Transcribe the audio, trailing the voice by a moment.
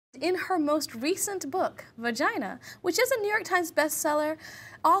in her most recent book, Vagina, which is a New York Times bestseller,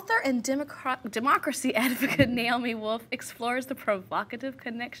 author and democracy advocate Naomi Wolf explores the provocative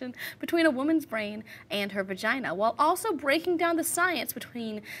connection between a woman's brain and her vagina, while also breaking down the science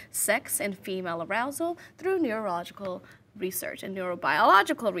between sex and female arousal through neurological research and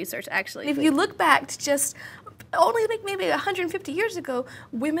neurobiological research, actually. If you look back to just only like maybe 150 years ago,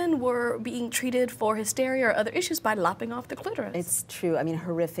 women were being treated for hysteria or other issues by lopping off the clitoris. It's true. I mean,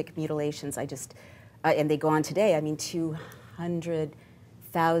 horrific mutilations. And they go on today. I mean,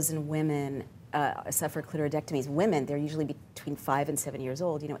 200,000 women suffer clitoridectomies. Women, they're usually between 5 and 7 years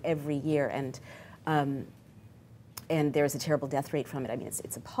old, you know, every year. And there's a terrible death rate from it. I mean,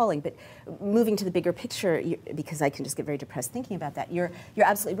 it's appalling. But moving to the bigger picture, because I can just get very depressed thinking about that, you're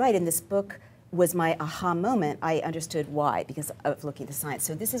absolutely right. In this book was my aha moment. I understood why, because of looking at the science.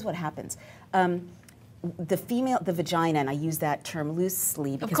 So this is what happens. The vagina, and I use that term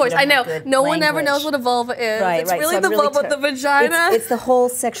loosely because of course, I know. No one ever knows what a vulva is. Right, it's right. really so the vulva, the vagina. It's the whole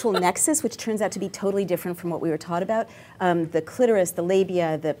sexual nexus, which turns out to be totally different from what we were taught about. The clitoris, the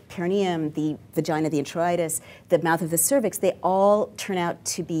labia, the perineum, the vagina, the introitus, the mouth of the cervix, they all turn out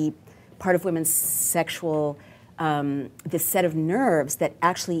to be part of women's sexual, this set of nerves that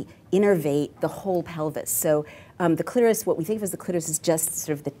actually innervate the whole pelvis. So the clitoris, what we think of as the clitoris, is just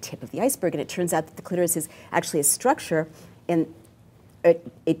sort of the tip of the iceberg, and it turns out that the clitoris is actually a structure, and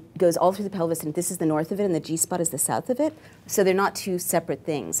it goes all through the pelvis, and this is the north of it, and the G-spot is the south of it. So they're not two separate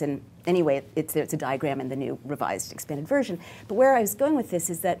things. And anyway, it's a diagram in the new revised, expanded version. But where I was going with this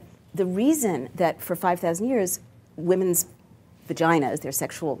is that the reason that for 5,000 years, women's vaginas, their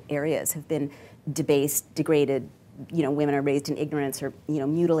sexual areas, have been debased, degraded, you know, women are raised in ignorance or, you know,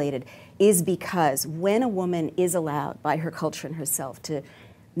 mutilated, is because when a woman is allowed by her culture and herself to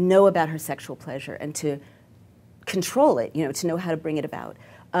know about her sexual pleasure and to control it, you know, to know how to bring it about,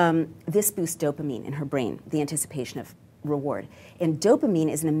 this boosts dopamine in her brain, the anticipation of reward. And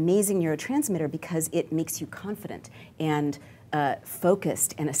dopamine is an amazing neurotransmitter because it makes you confident and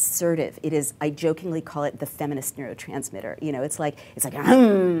focused and assertive. It is, I jokingly call it the feminist neurotransmitter. You know, it's like,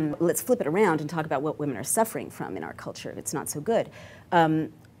 let's flip it around and talk about what women are suffering from in our culture. It's not so good.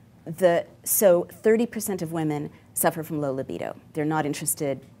 So 30% of women suffer from low libido. They're not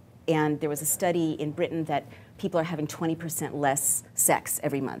interested. And there was a study in Britain that people are having 20% less sex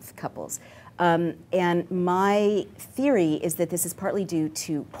every month, couples. And my theory is that this is partly due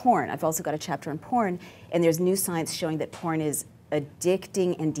to porn. I've also got a chapter on porn, and there's new science showing that porn is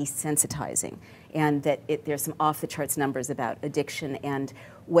addicting and desensitizing, and that there's some off-the-charts numbers about addiction, and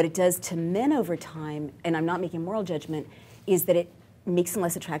what it does to men over time, and I'm not making a moral judgment, is that it makes them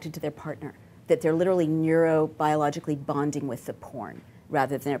less attracted to their partner, that they're literally neurobiologically bonding with the porn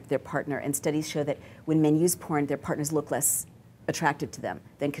rather than their partner. And studies show that when men use porn, their partners look less attractive to them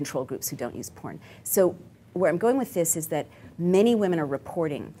than control groups who don't use porn. So where I'm going with this is that many women are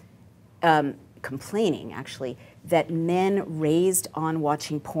reporting, complaining actually, that men raised on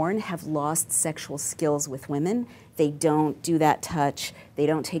watching porn have lost sexual skills with women. They don't do that touch, they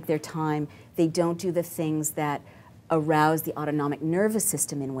don't take their time, they don't do the things that arouse the autonomic nervous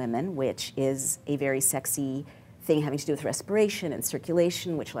system in women, which is a very sexy thing having to do with respiration and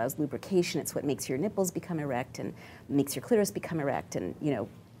circulation, which allows lubrication. It's what makes your nipples become erect and makes your clitoris become erect, and, you know,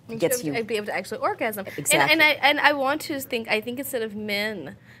 gets you be able to actually orgasm. Exactly. And I want to think, I think instead of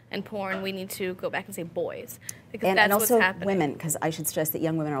men and porn, we need to go back and say boys, because that's also what's happening. Women, because I should stress that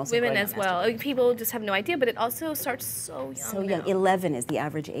young women are also women as well. People just have no idea, but it also starts so young. So young. 11 is the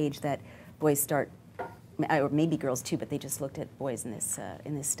average age that boys start, or maybe girls too, but they just looked at boys in this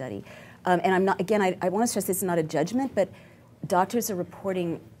study. And I'm not, again, I want to stress this is not a judgment, but doctors are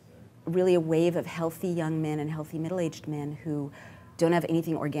reporting really a wave of healthy young men and healthy middle-aged men who don't have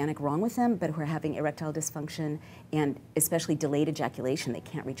anything organic wrong with them, but who are having erectile dysfunction and especially delayed ejaculation. They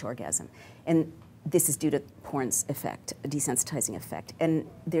can't reach orgasm. And this is due to porn's effect, a desensitizing effect. And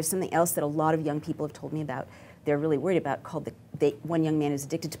there's something else that a lot of young people have told me about, they're really worried about, called one young man who's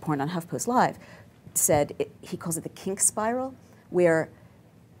addicted to porn on HuffPost Live said, he calls it the kink spiral, where,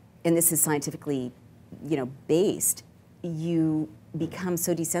 and this is scientifically, you know, based, you become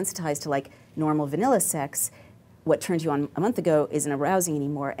so desensitized to like normal vanilla sex, what turned you on a month ago isn't arousing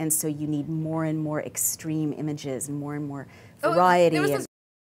anymore, and so you need more and more extreme images and more variety.